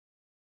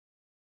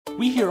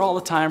We hear all the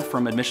time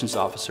from admissions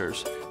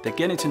officers that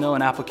getting to know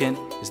an applicant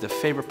is the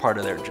favorite part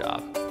of their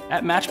job.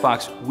 At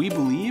Matchbox, we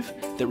believe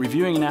that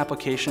reviewing an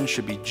application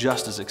should be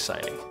just as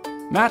exciting.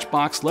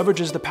 Matchbox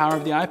leverages the power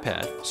of the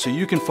iPad so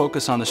you can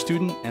focus on the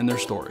student and their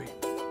story.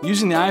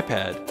 Using the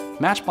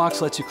iPad, Matchbox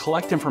lets you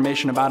collect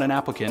information about an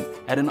applicant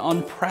at an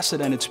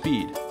unprecedented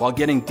speed while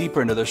getting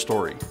deeper into their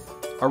story.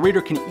 A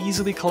reader can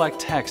easily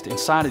collect text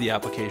inside of the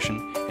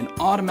application and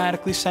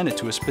automatically send it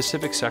to a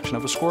specific section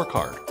of a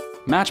scorecard.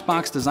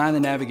 Matchbox designed the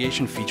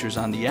navigation features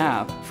on the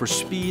app for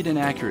speed and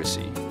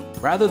accuracy.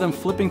 Rather than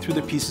flipping through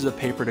the pieces of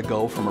paper to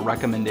go from a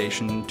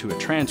recommendation to a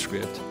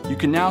transcript, you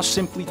can now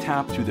simply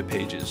tap through the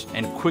pages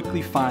and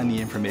quickly find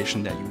the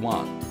information that you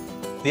want.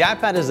 The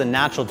iPad is a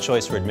natural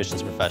choice for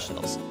admissions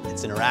professionals.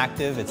 It's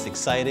interactive, it's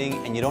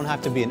exciting, and you don't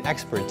have to be an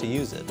expert to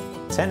use it.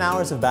 10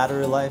 hours of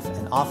battery life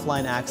and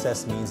offline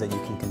access means that you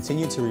can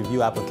continue to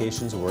review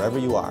applications wherever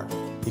you are.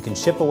 You can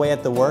chip away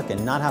at the work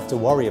and not have to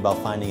worry about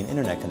finding an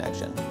internet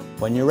connection.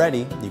 When you're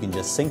ready, you can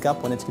just sync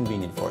up when it's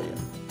convenient for you.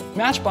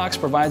 Matchbox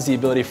provides the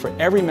ability for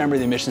every member of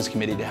the admissions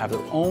committee to have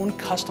their own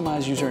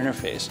customized user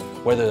interface,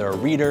 whether they're a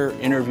reader,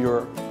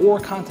 interviewer, or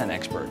content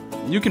expert.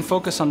 You can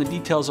focus on the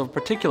details of a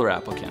particular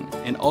applicant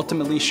and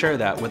ultimately share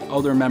that with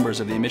other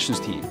members of the admissions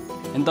team,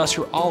 and thus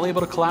you're all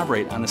able to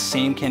collaborate on the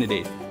same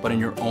candidate, but in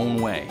your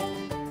own way.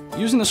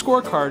 Using the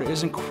scorecard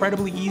is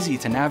incredibly easy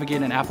to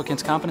navigate an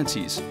applicant's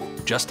competencies.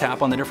 Just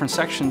tap on the different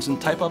sections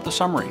and type up the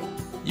summary.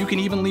 You can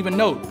even leave a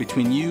note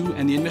between you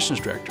and the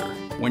admissions director.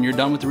 When you're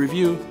done with the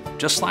review,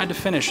 just slide to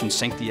finish and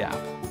sync the app.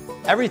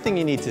 Everything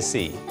you need to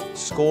see,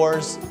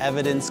 scores,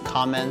 evidence,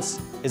 comments,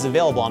 is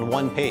available on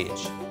one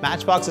page.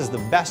 Matchbox is the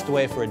best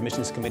way for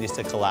admissions committees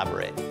to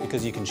collaborate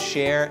because you can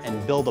share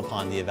and build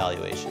upon the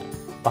evaluation.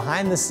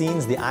 Behind the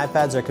scenes, the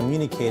iPads are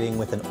communicating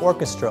with an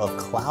orchestra of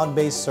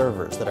cloud-based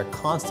servers that are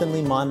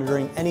constantly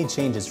monitoring any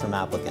changes from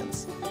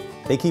applicants.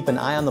 They keep an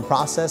eye on the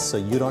process so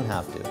you don't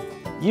have to.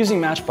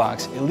 Using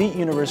Matchbox, elite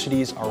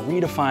universities are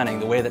redefining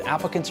the way that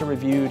applicants are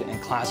reviewed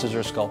and classes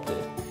are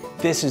sculpted.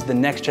 This is the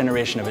next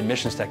generation of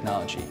admissions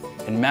technology,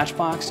 and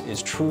Matchbox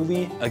is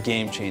truly a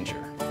game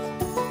changer.